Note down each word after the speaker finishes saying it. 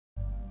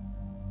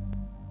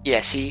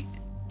Yeah, see,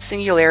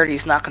 singularity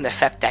is not going to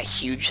affect that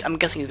huge. I'm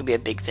guessing it's going to be a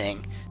big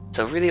thing.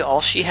 So really,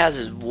 all she has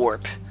is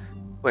warp,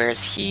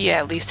 whereas he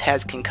at least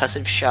has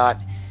concussive shot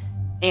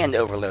and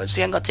overload. So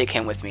yeah, I'm going to take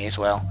him with me as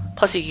well.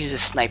 Plus, he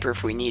uses sniper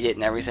if we need it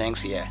and everything.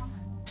 So yeah,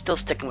 still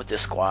sticking with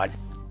this squad.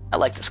 I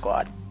like the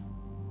squad.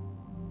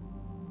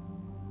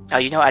 Oh,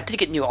 you know, I did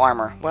get new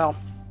armor. Well,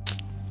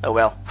 oh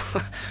well.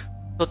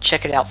 We'll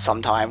check it out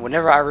sometime,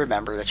 whenever I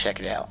remember to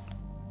check it out.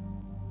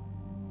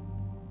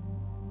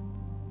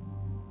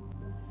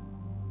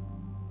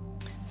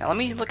 Now let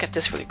me look at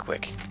this really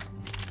quick.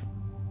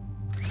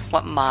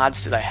 What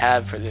mods did I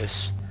have for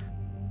this?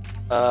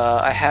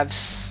 I have...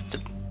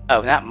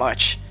 oh, not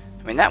much.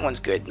 I mean, that one's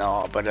good and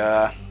all,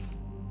 but,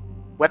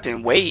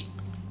 weapon weight.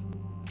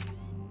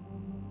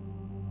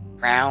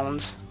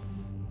 Rounds.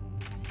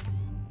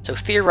 So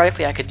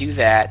theoretically I could do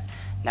that.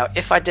 Now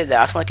if I did that,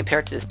 I just want to compare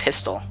it to this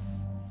pistol.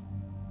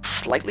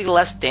 Slightly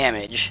less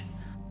damage,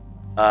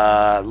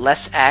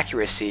 less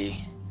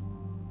accuracy,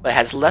 but it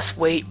has less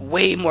weight,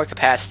 way more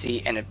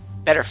capacity, and a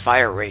better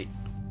fire rate.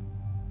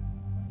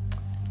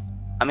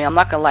 I mean, I'm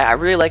not gonna lie, I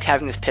really like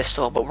having this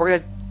pistol, but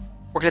we're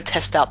gonna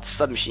test out the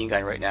submachine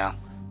gun right now.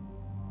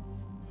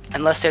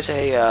 Unless there's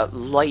a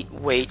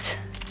lightweight.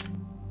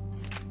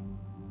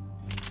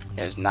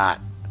 There's not.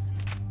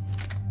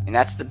 And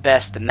that's the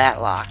best, the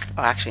Matlock.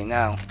 Oh, actually,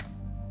 no.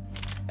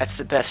 That's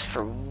the best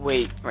for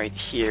weight right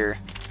here.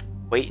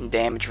 Weight and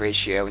damage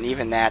ratio, and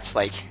even that's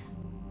like...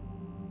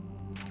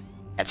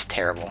 that's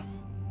terrible.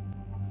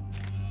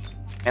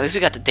 At least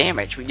we got the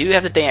damage. We do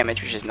have the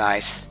damage, which is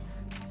nice.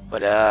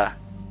 But,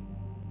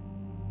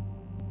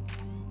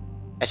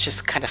 that's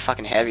just kind of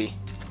fucking heavy.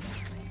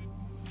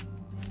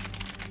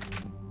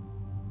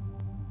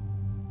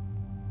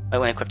 I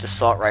want to equip the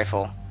assault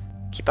rifle.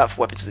 Keep out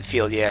for weapons in the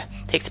field, yeah.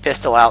 Take the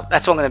pistol out.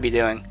 That's what I'm going to be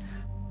doing.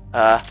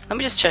 Let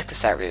me just check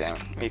this out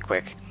really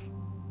quick.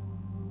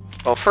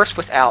 Well, first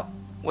without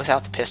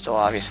the pistol,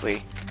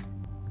 obviously.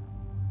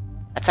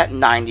 That's at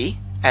 90,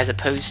 as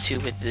opposed to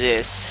with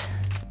this.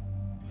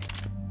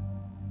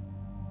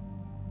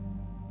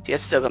 See,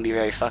 that's still going to be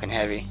very fucking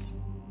heavy.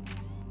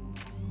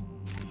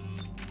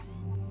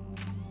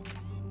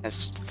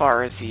 As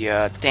far as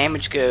the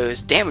damage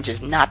goes, damage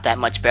is not that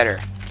much better.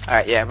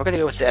 Alright, yeah, we're going to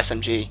go with the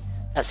SMG.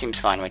 That seems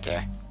fine right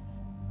there.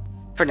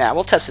 For now,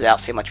 we'll test it out,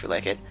 see how much we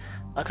like it.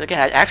 Because again,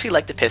 I actually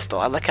like the pistol.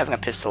 I like having a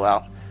pistol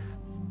out.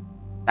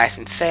 Nice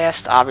and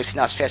fast. Obviously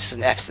not as fast as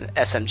an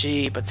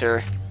SMG, but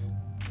they're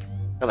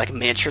like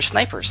miniature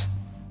snipers.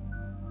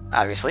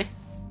 Obviously.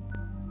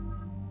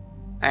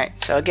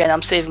 Alright, so again,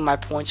 I'm saving my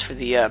points for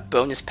the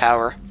bonus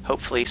power.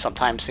 Hopefully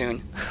sometime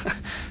soon.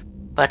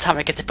 By the time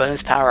I get to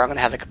bonus power, I'm going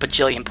to have like a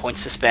bajillion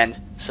points to spend.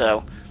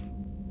 So,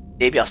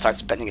 maybe I'll start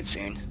spending it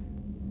soon.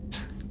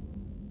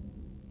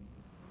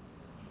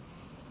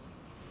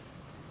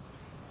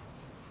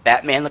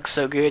 Batman looks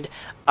so good.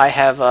 I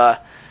have,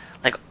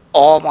 like,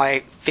 all my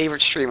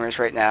favorite streamers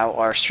right now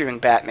are streaming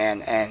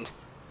Batman, and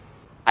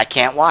I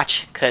can't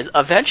watch, because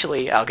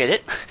eventually I'll get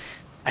it.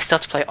 I still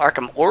have to play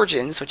Arkham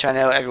Origins, which I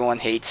know everyone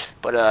hates,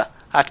 but, I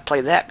have to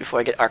play that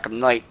before I get Arkham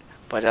Knight.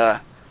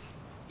 But,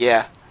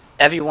 yeah,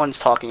 everyone's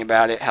talking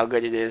about it, how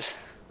good it is.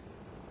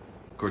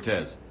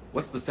 Cortez,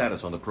 what's the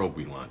status on the probe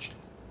we launched?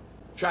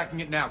 Tracking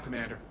it now,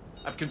 Commander.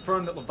 I've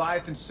confirmed that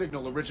Leviathan's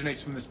signal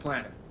originates from this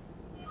planet.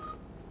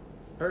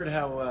 Heard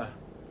how,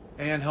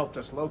 Anne helped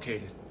us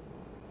locate it.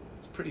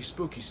 It's pretty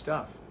spooky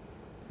stuff.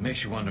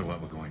 Makes you wonder what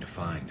we're going to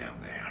find down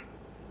there.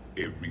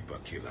 A Reaper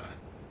killer.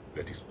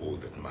 That is all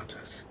that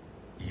matters.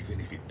 Even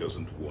if it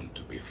doesn't want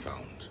to be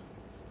found.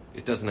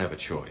 It doesn't have a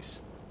choice.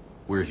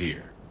 We're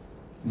here.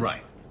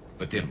 Right.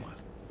 But then what?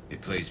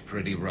 It plays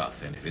pretty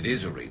rough, and if it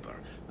is a Reaper,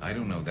 I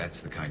don't know that's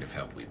the kind of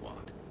help we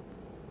want.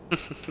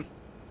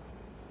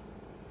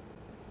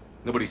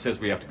 Nobody says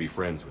we have to be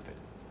friends with it.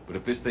 But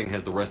if this thing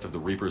has the rest of the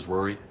Reapers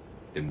worried,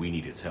 then we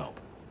need its help.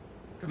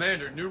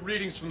 Commander, new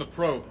readings from the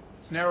probe.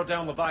 It's narrowed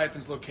down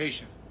Leviathan's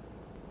location.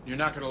 You're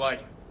not gonna like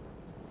it.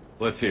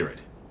 Let's hear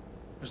it.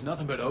 There's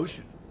nothing but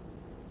ocean.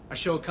 I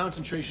show a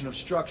concentration of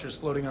structures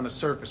floating on the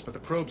surface, but the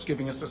probe's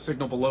giving us a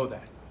signal below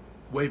that.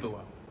 Way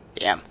below.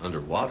 Damn.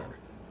 Underwater?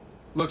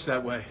 Looks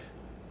that way.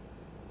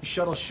 The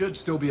shuttle should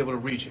still be able to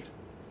reach it.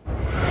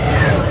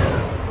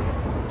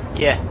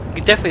 Yeah, you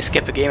can definitely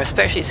skip a game,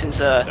 especially since,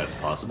 That's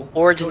possible.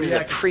 Origins is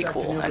a Kodiak expected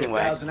prequel, nearly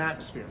anyway. 1,000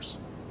 atmospheres.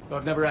 But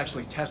I've never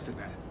actually tested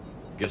that.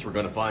 Guess we're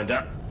gonna find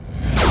out.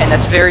 And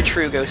that's very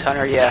true, Ghost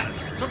Hunter, yeah.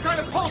 Some kind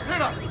of pulse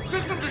hit us!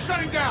 Systems are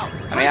shutting down!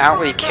 I mean, I don't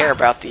really care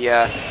about the,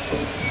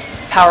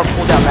 power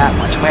cooldown that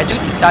much. I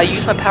mean, I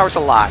use my powers a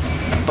lot,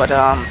 but,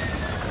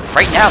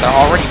 right now they're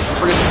already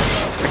pretty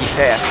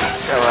fast,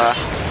 so,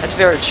 that's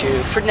very true.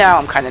 For now,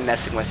 I'm kind of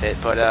messing with it,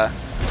 but,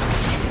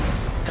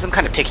 because I'm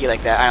kind of picky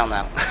like that, I don't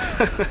know.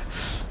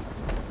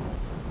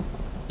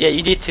 Yeah,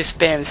 you need to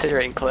spam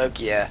Incinerate and Cloak,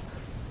 yeah.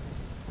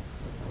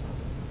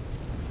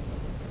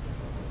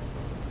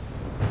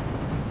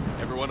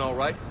 Everyone all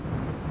right?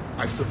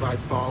 I've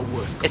survived far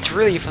worse. It's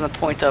really from the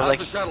point of, How's like,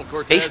 the shuttle,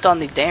 Cortez? based on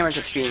the damage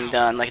that's being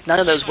done, like, none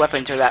of those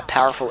weapons are that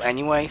powerful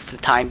anyway, for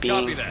the time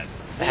being. Copy that.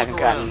 They haven't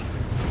gotten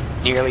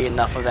nearly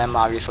enough of them,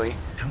 obviously.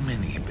 How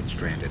many have been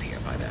stranded here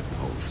by that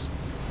pulse?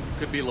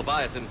 Could be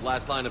Leviathan's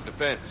last line of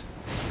defense.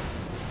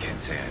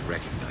 Can't say I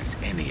recognize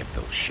any of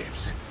those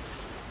ships.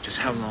 Just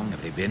how long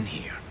have they been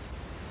here?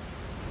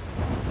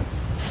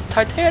 It's the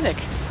Titanic.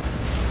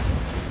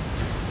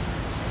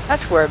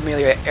 That's where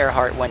Amelia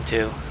Earhart went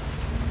to.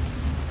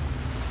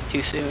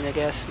 Too soon, I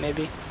guess,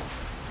 maybe.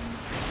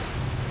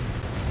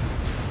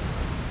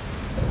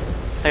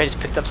 I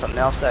just picked up something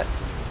else that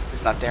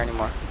is not there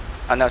anymore.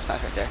 Oh no, it's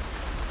not right there.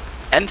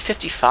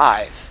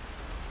 M55.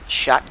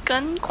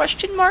 Shotgun,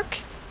 question mark?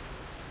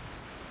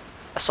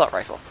 Assault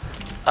rifle.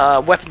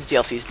 Weapons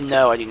DLCs.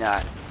 No, I do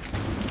not.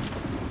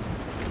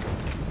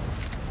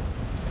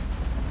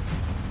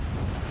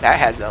 That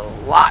has a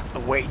lot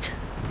of weight.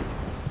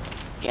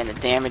 And the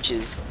damage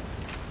is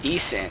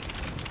decent.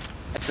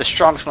 It's the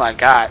strongest one I've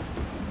got.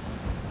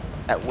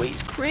 That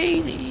weight's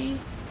crazy.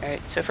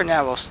 Alright, so for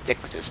now we'll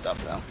stick with this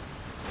stuff though.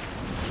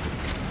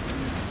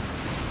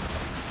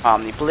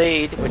 Omni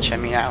Blade, which I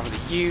mean I don't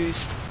really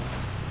use.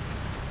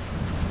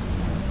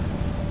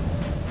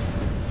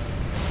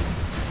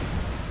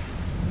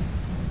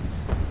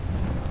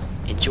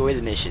 Enjoy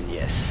the mission,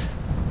 yes.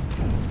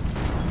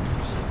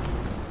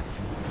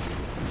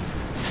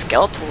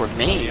 Skeletal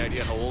remains. Any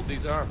idea how old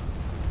these are?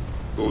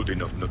 Old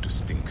enough not to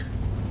stink.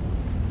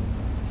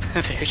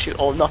 Very true,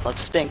 old enough not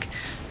to stink.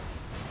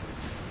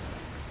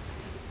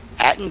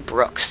 Atten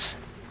Brooks.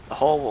 The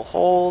hull will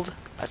hold.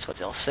 That's what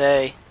they'll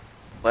say.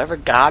 Whoever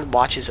God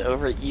watches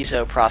over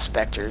Ezo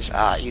prospectors.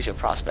 Ezo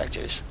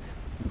prospectors.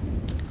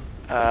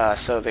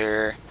 So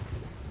their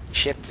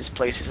ship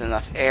displaces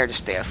enough air to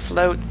stay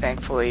afloat.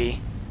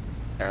 Thankfully,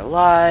 they're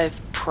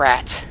alive.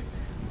 Pratt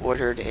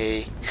ordered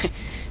a...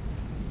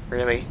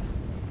 Really?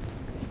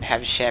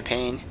 Have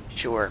champagne?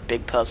 Sure.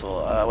 Big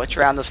puzzle. What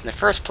drowned us in the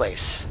first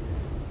place?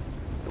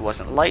 It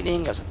wasn't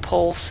lightning. It was a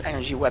pulse.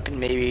 Energy weapon,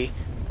 maybe.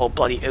 Whole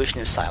bloody ocean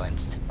is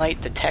silenced.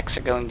 Tonight, the techs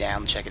are going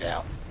down. Check it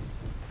out.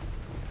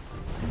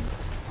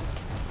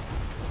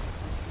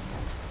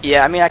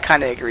 Yeah, I mean, I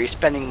kind of agree.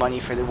 Spending money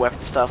for the weapon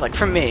stuff, like,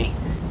 for me,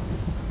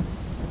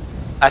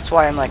 that's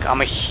why I'm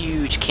a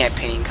huge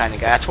campaign kind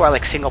of guy. That's why I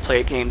like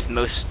single-player games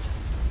most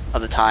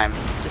of the time.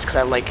 Just because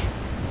I like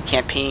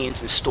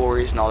campaigns and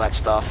stories and all that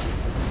stuff.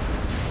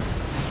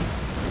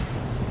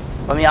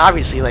 I mean,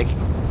 obviously, like,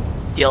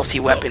 DLC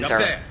weapons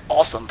are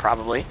awesome,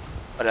 probably.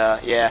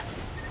 But, yeah.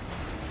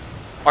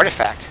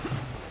 Artifact.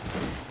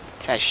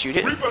 Can I shoot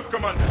it? Reapers,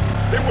 Commander!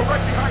 They were right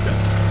behind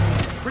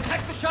us!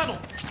 Protect the shuttle!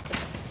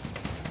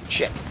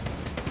 Shit.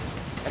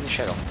 And the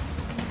shuttle.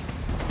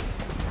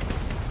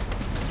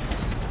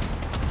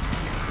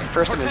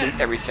 First I'm gonna loot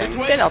everything,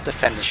 then I'll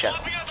defend the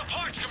shuttle.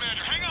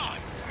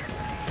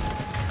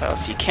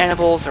 Let's see,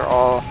 cannibals are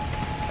all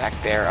back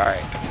there,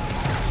 alright.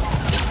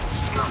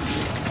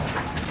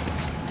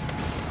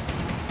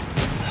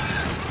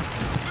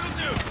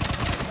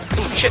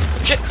 Ooh, shit,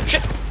 shit,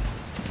 shit!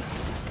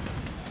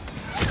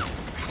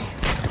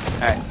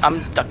 Alright,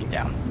 I'm ducking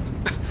down.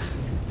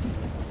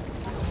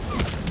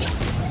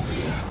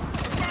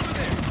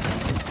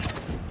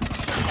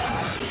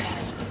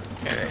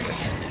 Alright,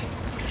 let's see.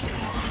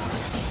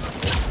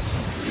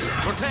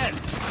 Cortez!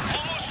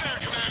 Almost there,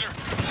 Commander.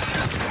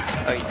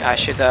 Oh, I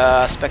should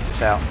spec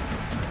this out.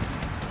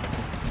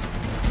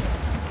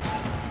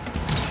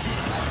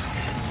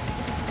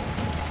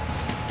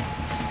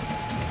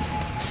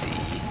 Let's see.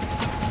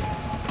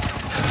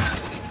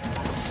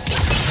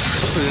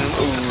 Boom.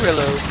 Ooh,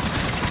 reload.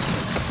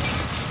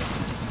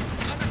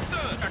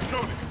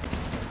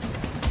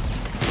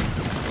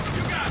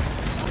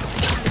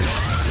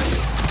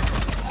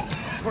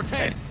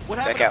 Cortez! What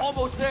back happened? out.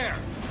 Almost there!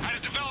 Out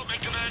of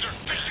development, Commander.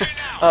 Fixing it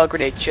now. Oh,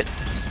 grenade, shit.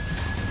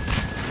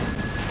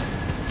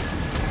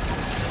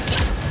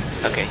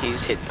 Okay,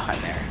 he's hid behind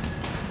there.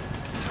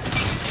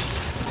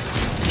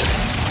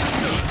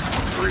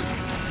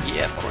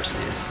 Yeah, of course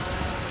it is.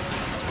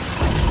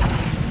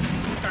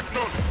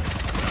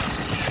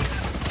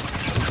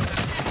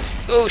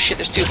 Oh shit,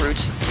 there's two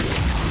brutes.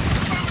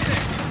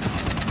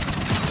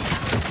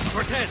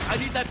 Cortez, I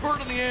need that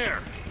bird in the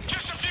air!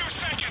 Just a few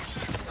seconds.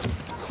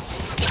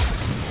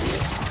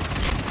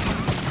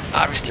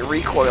 Obviously, the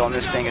recoil on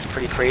this thing is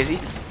pretty crazy.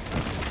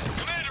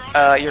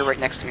 Commander, You're right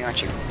next to me,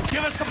 aren't you?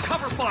 Give us some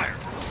cover fire!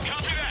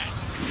 copy that.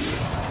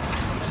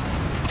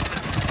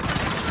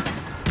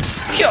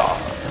 Yeah.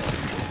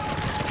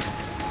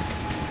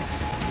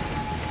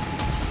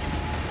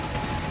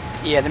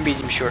 Yeah, the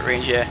medium short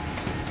range, yeah.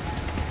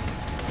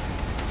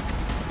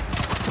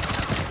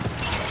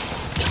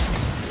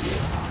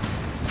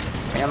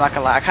 I mean, I'm not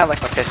gonna lie, I kinda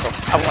like my pistol.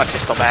 I want my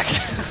pistol back.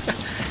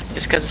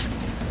 Just cause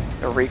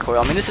the recoil.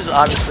 I mean, this is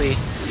obviously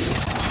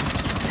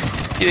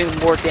doing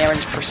more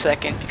damage per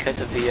second because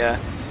of the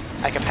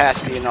high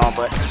capacity and all,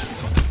 but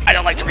I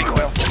don't like the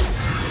recoil.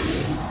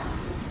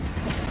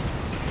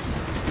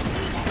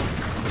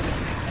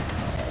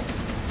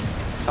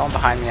 Someone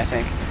behind me, I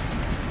think.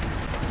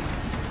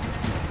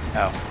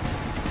 Oh.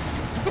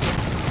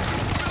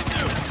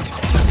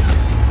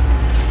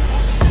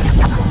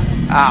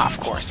 Ah, of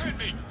course. Hit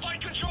me.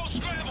 Flight control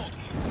scrambled.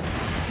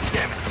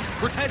 Damn it!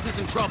 Cortez is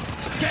in trouble.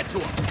 Get to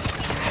him.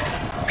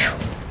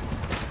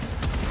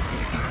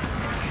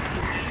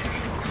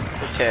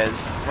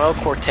 Cortez. Well,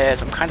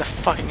 Cortez, I'm kind of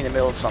fucking in the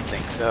middle of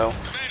something, so...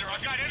 Commander,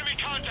 I've got enemy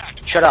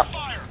contact. Shut up.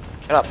 Fire.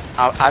 Shut up.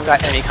 I've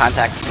got enemy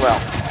contacts as well,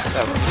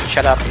 so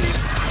shut up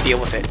and deal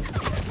with it.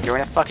 You're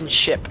in a fucking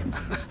ship.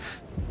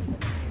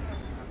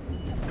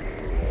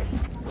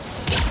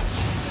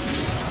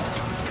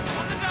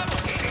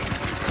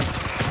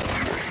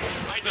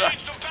 I need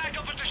some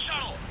backup at the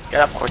shuttle. Get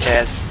up,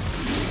 Cortez.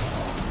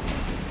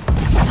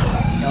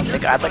 You don't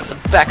think I'd like some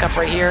backup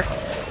right here?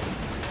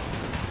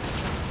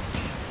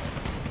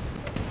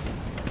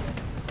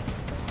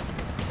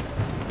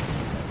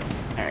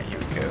 Alright, here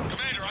we go.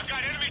 Commander, I've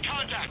got enemy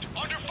contact.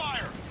 Under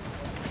fire.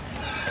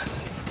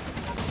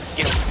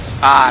 Get him.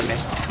 Ah, I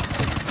missed.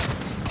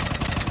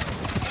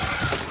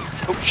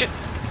 Oh, shit.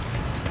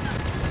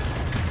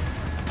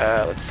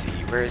 Let's see.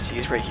 Where is he?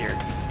 He's right here.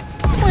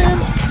 Slam!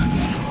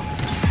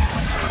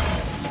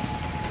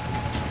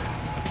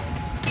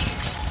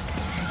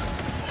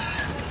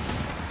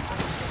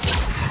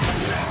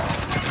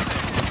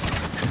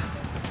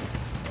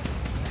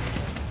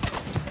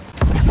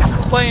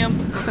 Slam!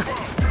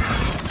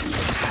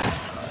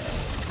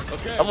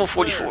 Okay. Level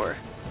 44.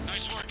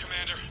 Nice work,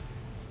 Commander.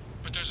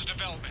 But there's a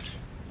development.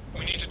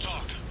 We need to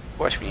talk. Of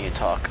course we need to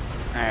talk.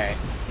 Alright.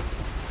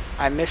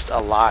 I missed a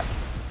lot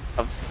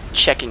of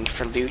checking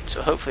for loot,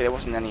 so hopefully there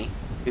wasn't any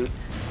loot.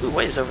 Ooh,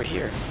 what is over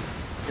here?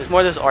 There's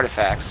more of those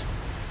artifacts.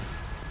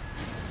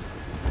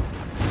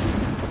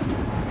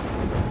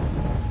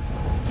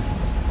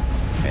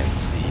 Okay,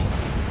 let's see.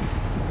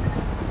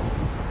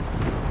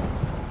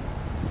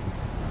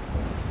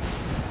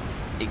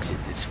 Exit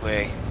this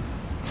way.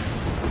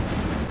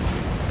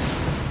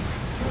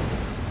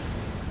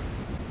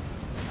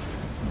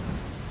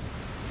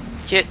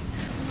 Get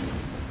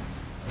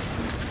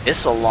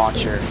missile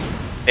launcher.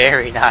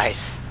 Very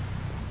nice.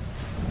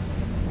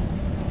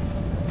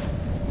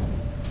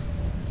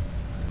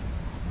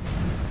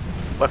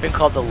 Weapon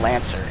called the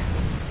Lancer.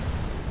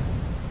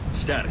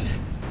 Status.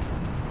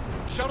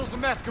 Shuttle's a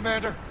mess,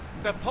 Commander.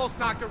 That pulse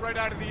knocked it right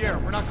out of the air.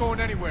 We're not going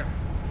anywhere.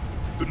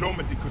 The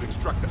Normandy could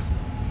extract us.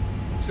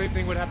 Same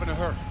thing would happen to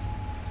her.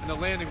 And the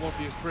landing won't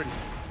be as pretty.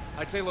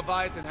 I'd say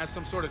Leviathan has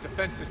some sort of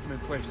defense system in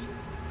place.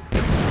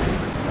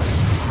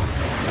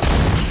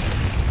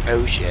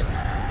 Oh shit.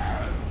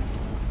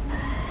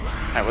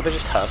 Alright, well they're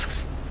just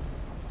husks.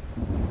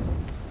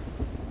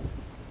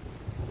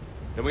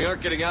 And we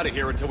aren't getting out of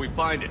here until we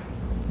find it.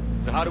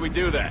 So how do we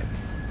do that?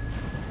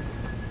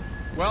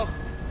 Well,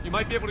 you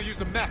might be able to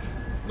use a mech.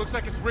 Looks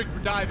like it's rigged for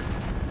diving.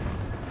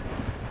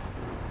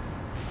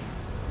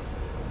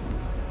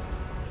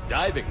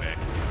 Diving, man.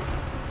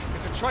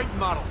 It's a Triton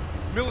model.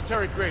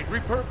 Military grade,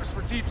 repurposed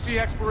for deep sea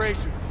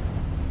exploration.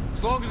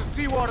 As long as the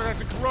seawater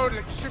hasn't corroded,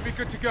 it should be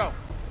good to go.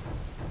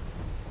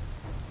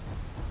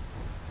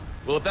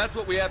 Well, if that's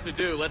what we have to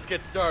do, let's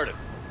get started.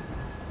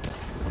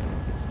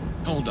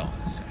 Hold on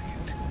a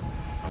second.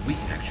 Are we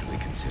actually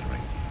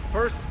considering?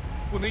 First,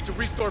 we'll need to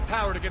restore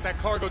power to get that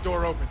cargo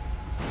door open.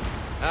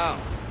 How?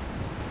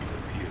 It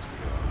appears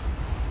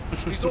we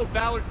are. These old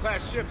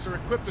Ballard-class ships are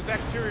equipped with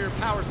exterior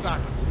power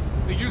sockets.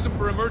 They use them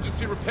for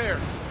emergency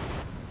repairs.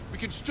 We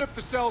can strip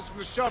the cells from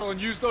the shuttle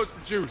and use those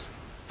for juice.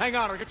 Hang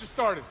on, I'll get you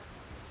started.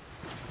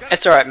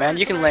 It's alright, man.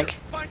 You can link.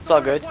 It's all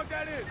good. I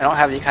don't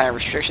have any kind of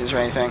restrictions or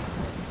anything.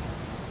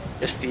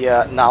 Just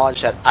the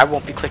knowledge that I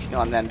won't be clicking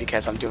on them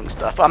because I'm doing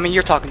stuff. But, I mean,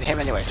 you're talking to him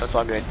anyway, so it's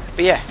all good.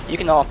 But yeah, you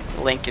can all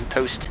link and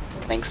post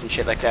links and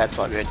shit like that. It's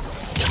all good.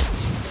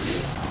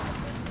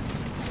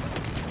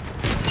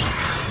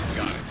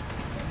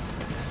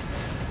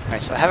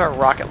 Alright, so I have a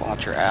rocket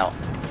launcher out.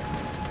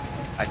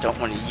 I don't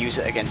want to use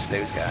it against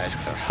those guys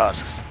because they're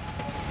husks.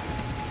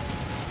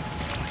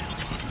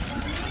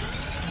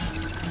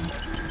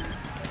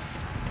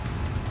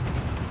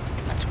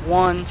 That's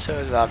one, so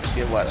there's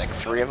obviously, what, like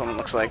 3 of them, it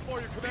looks like.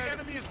 The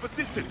enemy is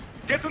persistent.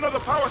 Get another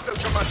power cell,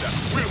 Commander.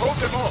 We'll hold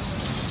them off.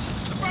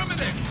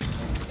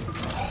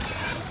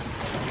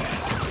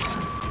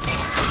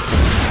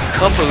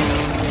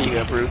 Kaboom! There you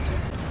go, Brute.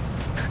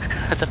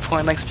 Let the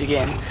point links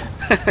begin.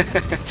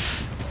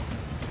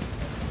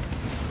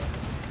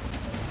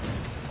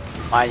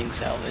 Mining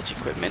salvage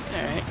equipment,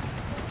 alright.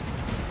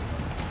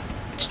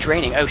 It's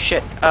draining, oh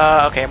shit.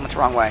 Okay, I went the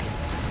wrong way.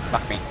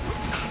 Fuck me.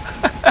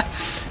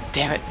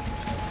 Damn it.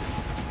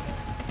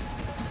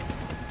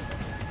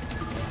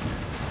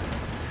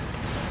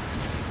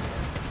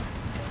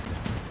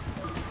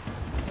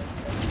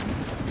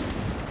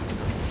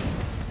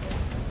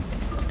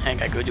 I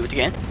gotta go do it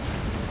again.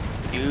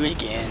 Do it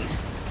again.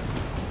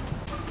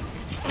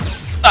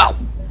 Ow!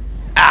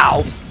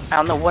 Ow! I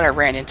don't know what I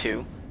ran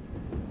into.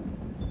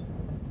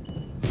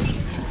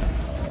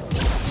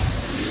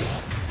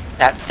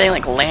 That thing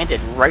like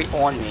landed right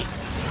on me.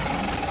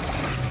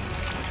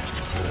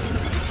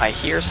 I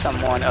hear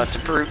someone. Oh, it's a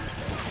Brute.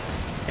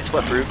 Guess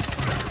what, Brute?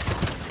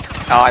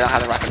 Oh, I don't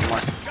have the rocket anymore.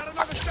 Got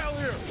another cell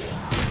here.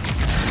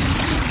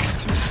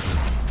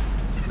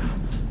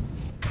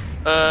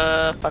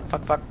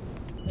 Fuck.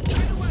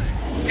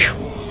 Phew.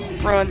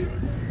 Run.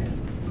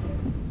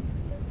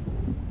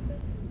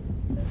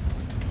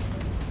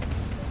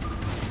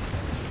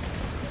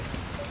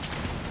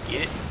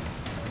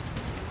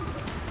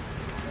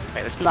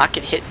 Alright, let's not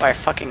get hit by a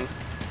fucking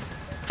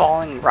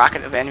falling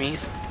rocket of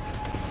enemies.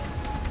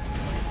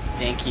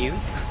 Thank you.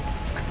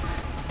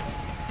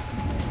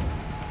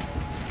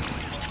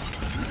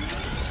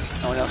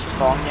 No one else is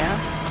falling down?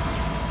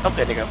 Oh,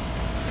 there they go.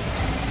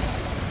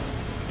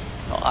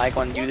 Well, I'm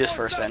going to do this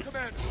first then.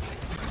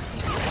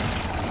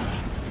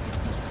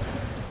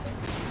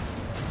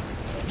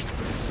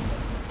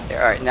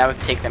 Alright, now we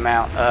can take them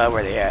out. Where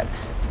are they at?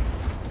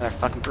 Another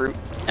fucking brute.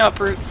 No,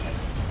 brute.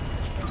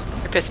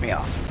 You're pissing me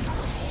off.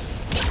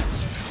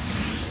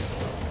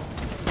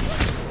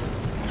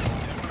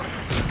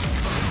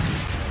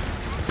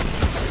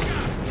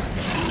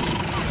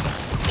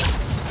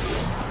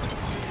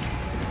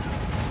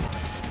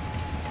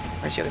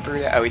 Where's the other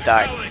brute at? Oh, he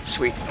died.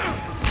 Sweet.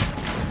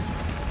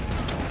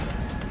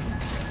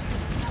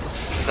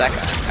 Who's that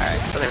guy?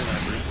 Alright, so there's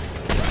another brute.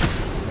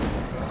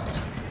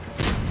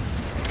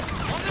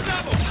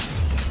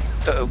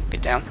 Uh-oh,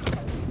 get down.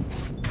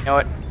 You know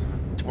what?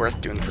 It's worth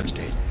doing the first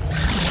aid.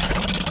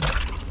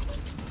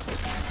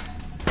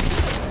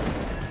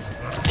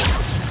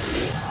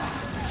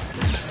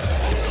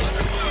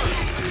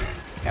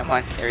 Come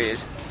on, there he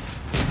is.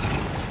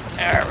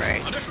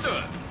 Alright.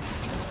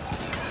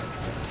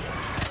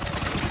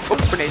 Oh,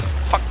 grenade.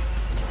 Fuck.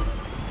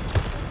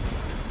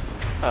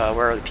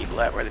 Where are the people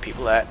at? Where are the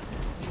people at?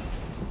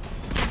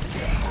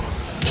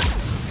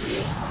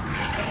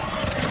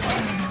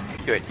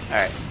 Good,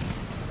 alright.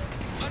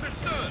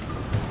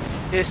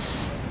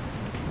 This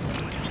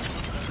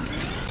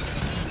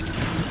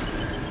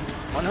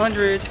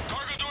 100.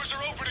 Cargo doors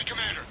are opening,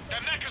 Commander.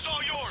 That mech is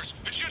all yours.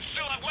 It should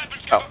still have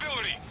weapons Oh.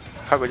 capability.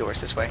 Cargo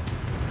doors this way.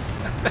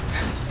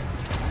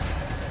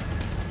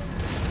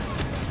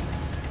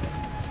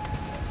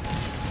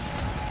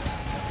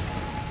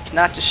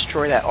 Cannot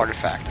destroy that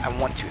artifact. I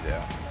want to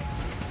though.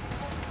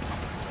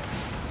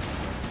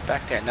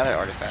 Back there, another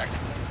artifact.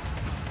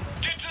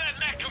 Get to that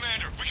mech,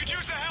 Commander. We could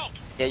use the help.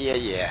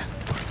 Yeah.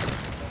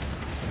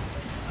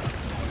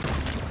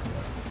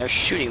 They're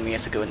shooting me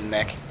as I go in the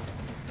mech.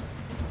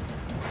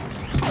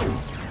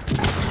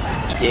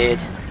 He did.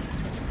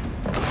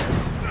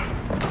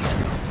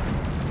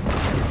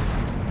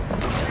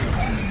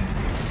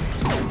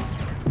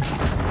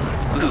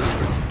 Ooh.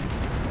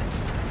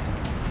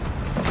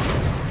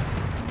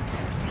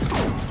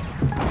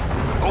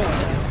 Oh.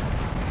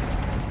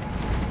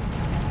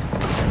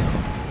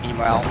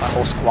 Meanwhile, my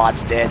whole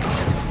squad's dead.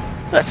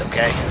 That's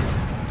okay.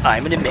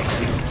 I'm in a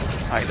mix.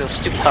 Alright, little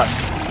stupid husk.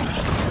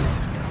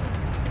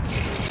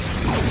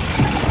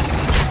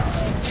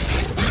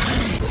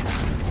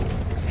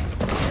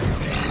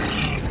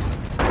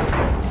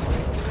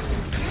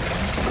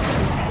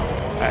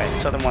 Alright,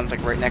 this other one's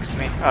like right next to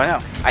me. Oh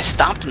no, I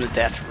stomped him to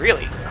death,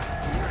 really?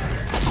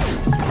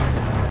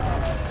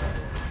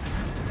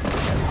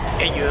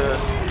 Yeah.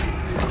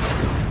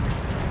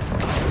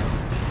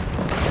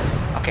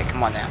 Okay,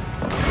 come on now.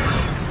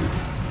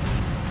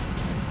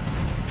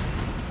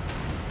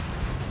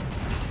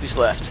 Who's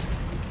left?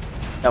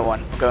 No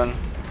one. We're going.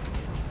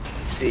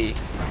 Let's see.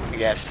 I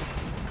guess.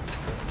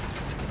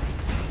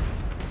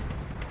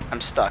 I'm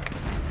stuck.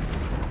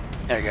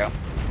 There we go.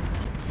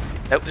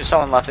 Nope, there's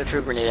someone left. They threw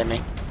a grenade at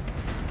me.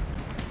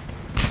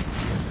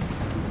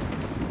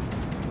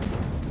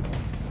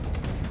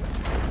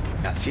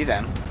 Not see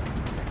them.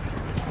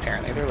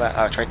 Apparently they're left.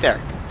 Oh, it's right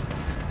there.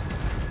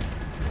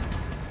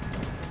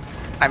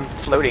 I'm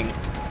floating.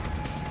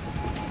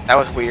 That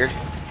was weird.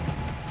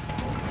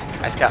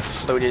 I just got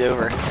floated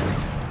over.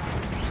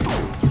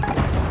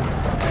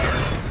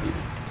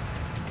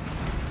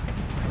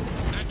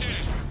 That did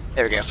it.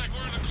 There we go. Looks like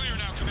we're in the clear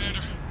now,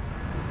 Commander.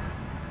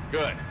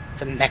 Good.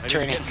 It's a mech I need to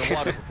training. get in the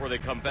water before they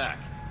come back.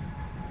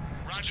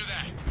 Roger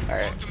that.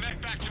 Alright. Walk the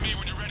mech back to me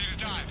when you're ready to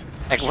dive.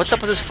 Like, what's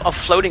up with this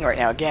floating right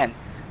now again?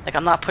 Like,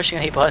 I'm not pushing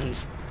any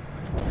buttons.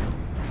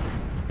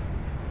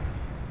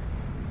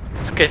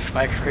 It's good for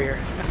my career.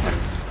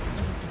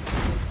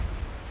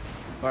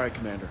 Alright,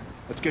 Commander.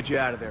 Let's get you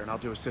out of there and I'll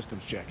do a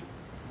systems check.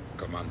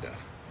 Commander,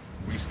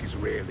 risk is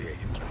rarely a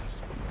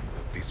hindrance.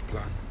 But this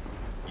plan,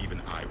 even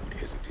I would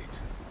hesitate.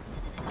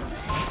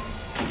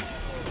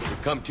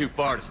 We've come too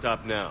far to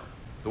stop now.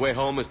 The way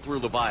home is through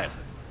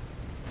Leviathan.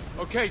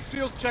 Okay,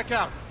 SEALs check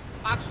out.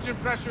 Oxygen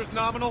pressure is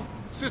nominal.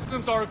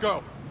 Systems are a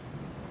go.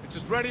 It's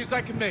as ready as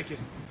I can make it.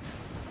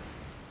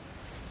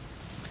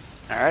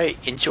 Alright,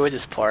 enjoy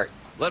this part.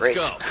 Let's Great.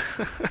 go.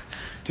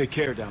 Take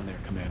care down there,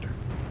 Commander.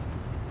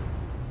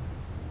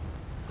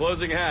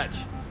 Closing hatch.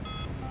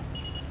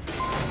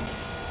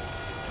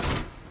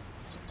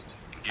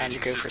 Time to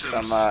go for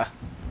Systems. some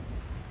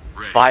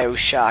Ready.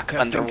 Bioshock Testing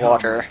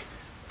underwater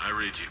I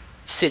read you.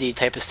 city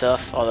type of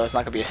stuff, although it's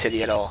not gonna be a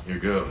city at all. Here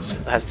goes.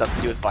 It has nothing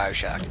to do with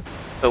Bioshock.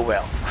 Oh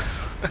well.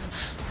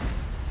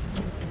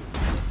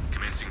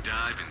 Commencing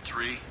dive in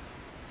 3,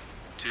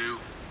 2,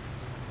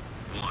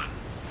 1.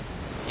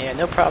 Yeah,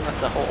 no problem with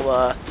the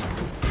whole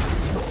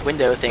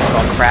window thing's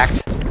all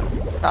cracked.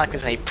 It's not like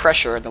there's any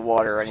pressure in the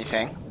water or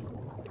anything.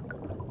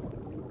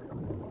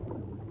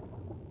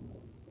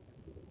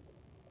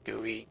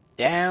 Gooey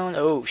down.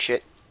 Oh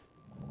shit.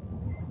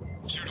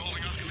 Suit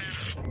holding up,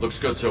 Commander. Looks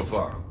good so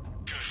far.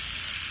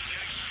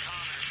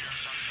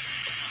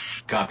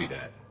 Copy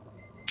that.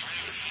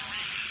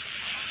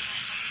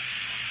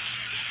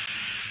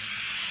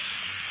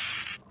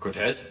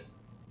 Cortez?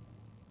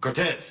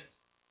 Cortez!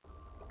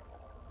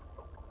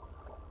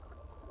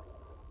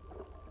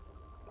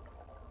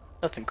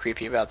 Nothing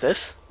creepy about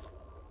this.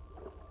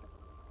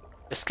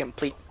 Just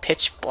complete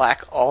pitch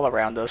black all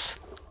around us.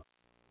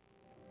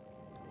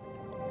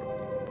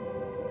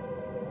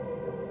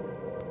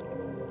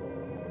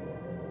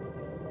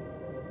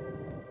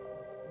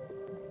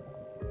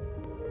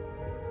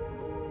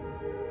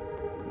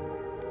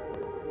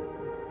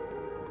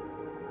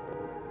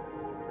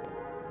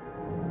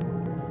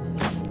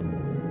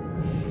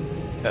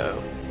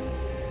 Uh-oh.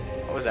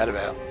 What was that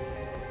about?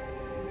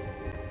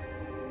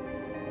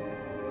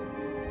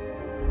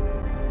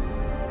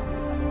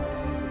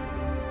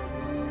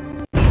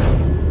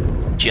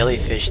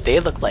 Jellyfish. They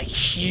look like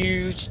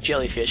huge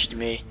jellyfish to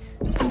me.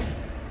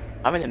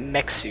 I'm in a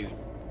mech suit.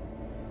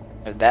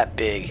 They're that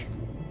big.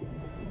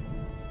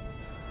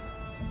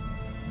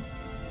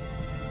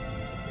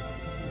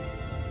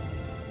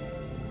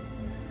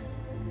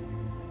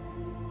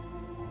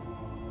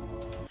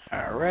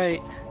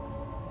 Alright.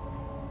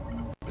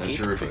 Not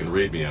sure if you can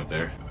read me up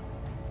there.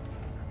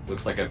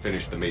 Looks like I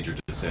finished the major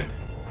descent.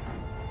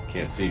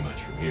 Can't see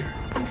much from here.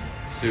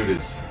 Suit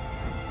is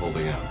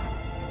holding up.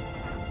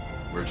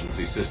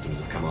 Emergency systems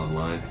have come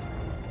online.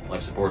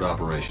 Life support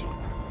operational.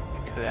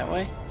 Go that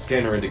way?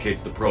 Scanner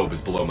indicates the probe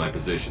is below my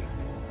position.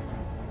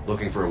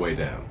 Looking for a way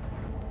down.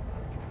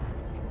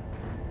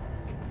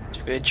 It's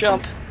a good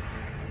jump.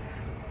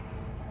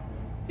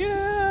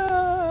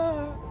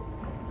 Yeah.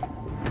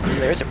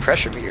 There's a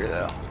pressure meter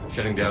though.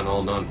 Shutting down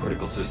all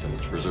non-critical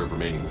systems to preserve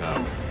remaining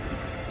power.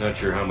 Not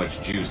sure how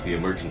much juice the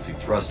emergency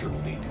thruster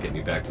will need to get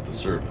me back to the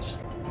surface.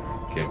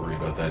 Can't worry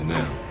about that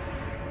now.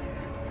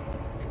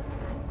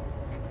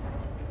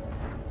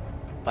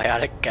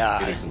 Biotic guy.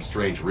 Getting some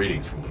strange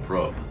readings from the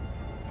probe.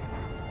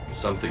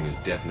 Something is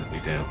definitely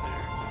down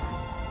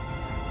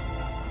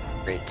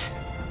there. Great.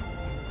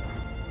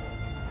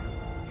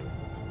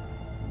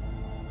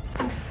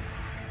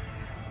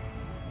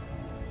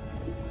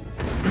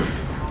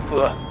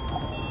 Ugh.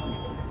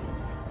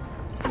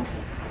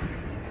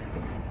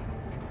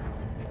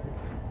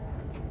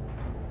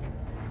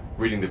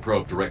 Reading the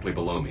probe directly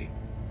below me.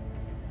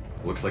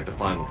 Looks like the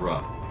final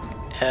drop.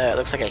 It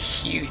looks like a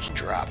huge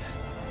drop.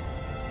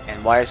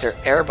 And why is there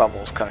air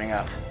bubbles coming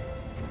up?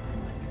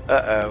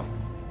 Uh-oh.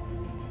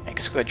 I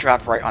guess we're gonna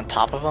drop right on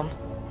top of them?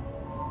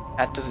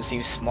 That doesn't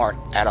seem smart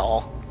at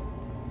all.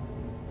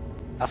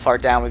 How far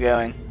down we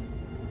going?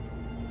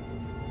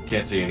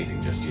 Can't see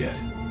anything just yet.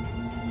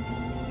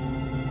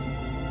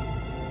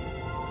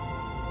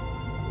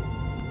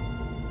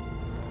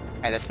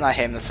 Alright, that's not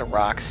him, that's a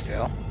rock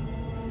still.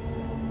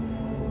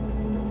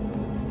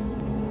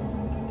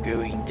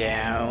 Going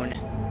down.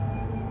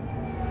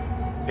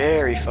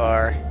 Very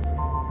far.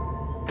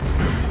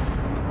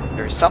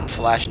 There's something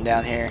flashing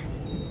down here.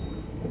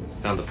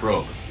 Found the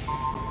probe.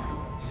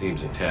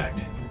 Seems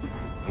intact.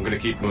 I'm gonna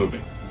keep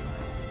moving.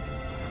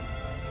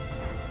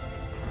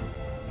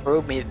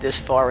 Probe made it this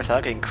far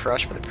without getting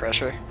crushed by the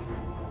pressure.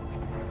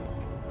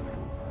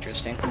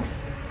 Interesting.